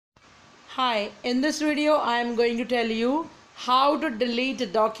Hi, in this video I am going to tell you how to delete a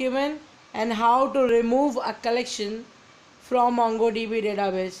document and how to remove a collection from MongoDB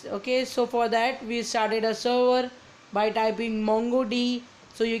database. Okay, so for that we started a server by typing mongodb.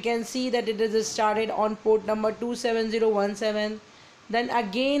 So you can see that it is started on port number 27017. Then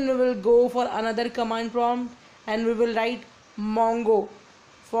again we will go for another command prompt and we will write mongo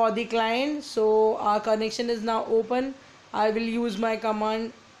for the client. So our connection is now open. I will use my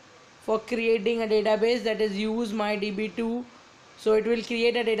command for creating a database, that is use mydb2. So it will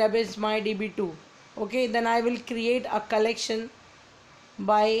create a database mydb2. Okay, then I will create a collection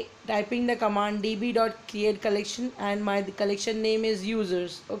by typing the command db.create collection and my collection name is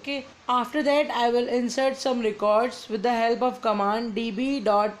users. Okay, after that I will insert some records with the help of command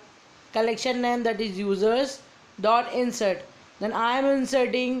db.collection name, that is users dot insert. Then I am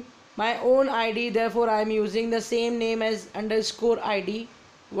inserting my own id, therefore I am using the same name as underscore id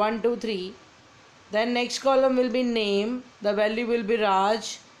 123. Then next column will be name, the value will be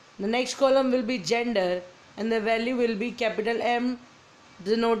Raj. The next column will be gender and the value will be capital M,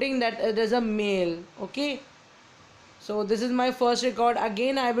 denoting that it is a male. Okay, so this is my first record.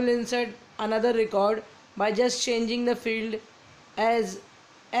 Again I will insert another record by just changing the field as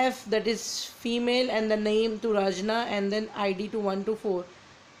F, that is female, and the name to Rajna and then ID to 124.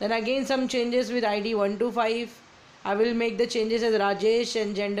 Then again some changes with ID 125. I will make the changes as Rajesh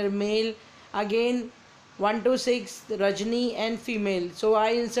and gender male. Again 126 Rajni and female. So I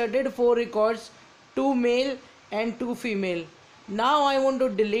inserted 4 records, 2 male and 2 female. Now I want to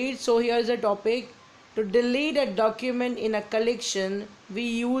delete. So here is a topic. To delete a document in a collection, we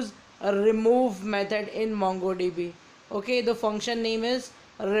use a remove method in MongoDB. Okay, the function name is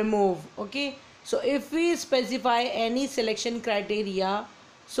remove. Okay, so if we specify any selection criteria,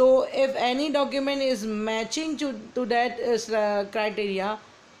 so if any document is matching to that criteria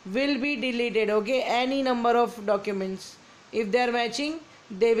will be deleted. Okay, any number of documents, if they are matching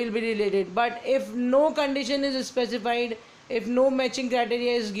they will be deleted. But if no condition is specified, if no matching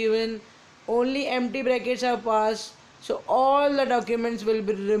criteria is given, only empty brackets are passed, so all the documents will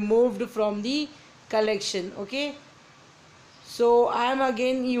be removed from the collection. Okay, so I am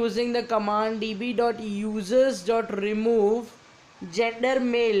again using the command db.users.remove gender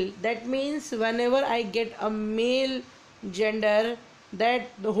male. That means whenever I get a male gender, that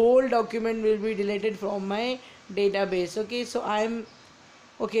the whole document will be deleted from my database. Okay, so I'm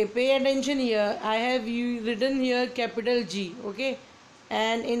okay, pay attention here. I have written here capital G. Okay,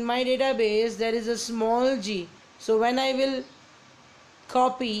 and in my database there is a small g. So when I will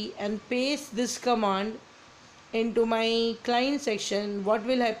copy and paste this command into my client section, what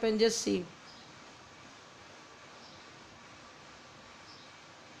will happen, just see.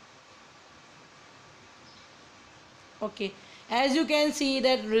 Okay, as you can see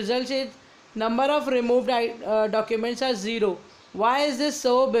that results is number of removed documents are 0. Why is this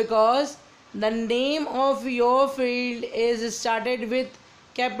so? Because the name of your field is started with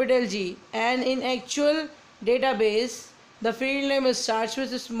capital G and in actual database the field name starts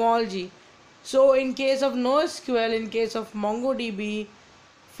with a small g. So in case of NoSQL, in case of MongoDB,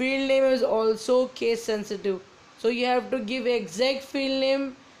 field name is also case sensitive. So you have to give exact field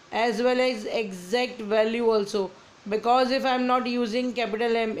name as well as exact value also, because if I am not using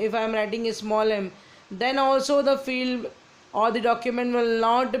capital M, if I am writing a small m, then also the field or the document will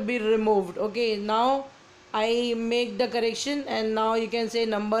not be removed. Okay, now I make the correction and now you can say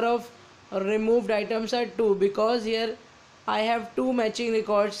number of removed items are 2, because here I have 2 matching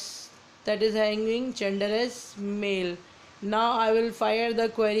records, that is hanging gender as male. Now I will fire the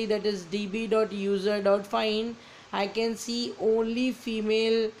query, that is db.user.find. I can see only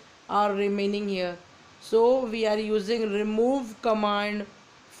female are remaining here. So we are using remove command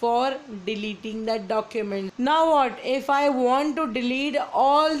for deleting the document. Now what if I want to delete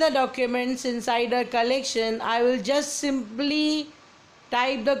all the documents inside a collection? I will just simply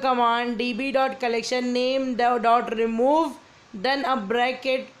type the command db.collection name dot remove, then a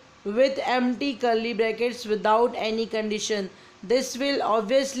bracket with empty curly brackets without any condition. This will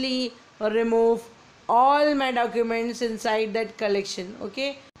obviously remove all my documents inside that collection.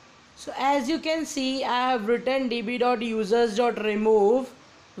 Okay, so as you can see I have written db.users.remove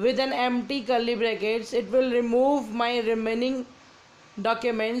with an empty curly brackets. It will remove my remaining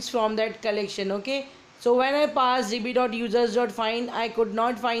documents from that collection. Okay, so when I pass db.users.find, I could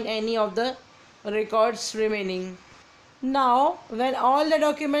not find any of the records remaining. Now when all the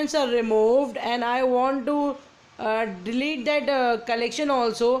documents are removed and I want to delete that collection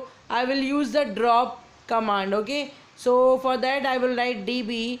also, I will use the drop command. Okay, so for that I will write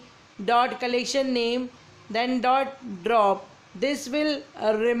db dot collection name then dot drop. this will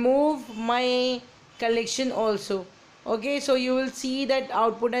remove my collection also. Okay, so you will see that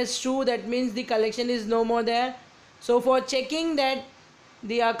output as true, that means the collection is no more there. So for checking that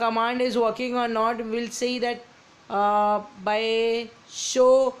the command is working or not, we'll say that by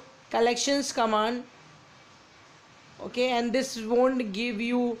show collections command. Okay, and this won't give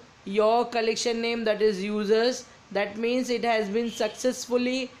you your collection name, that is users. That means it has been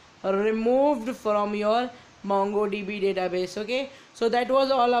successfully removed from your mongodb database. Okay, so that was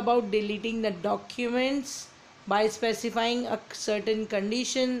all about deleting the documents by specifying a certain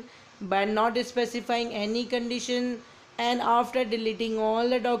condition, by not specifying any condition. And after deleting all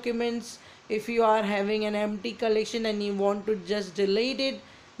the documents, if you are having an empty collection and you want to just delete it,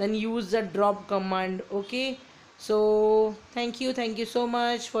 then use the drop command. Okay, so thank you so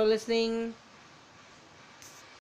much for listening.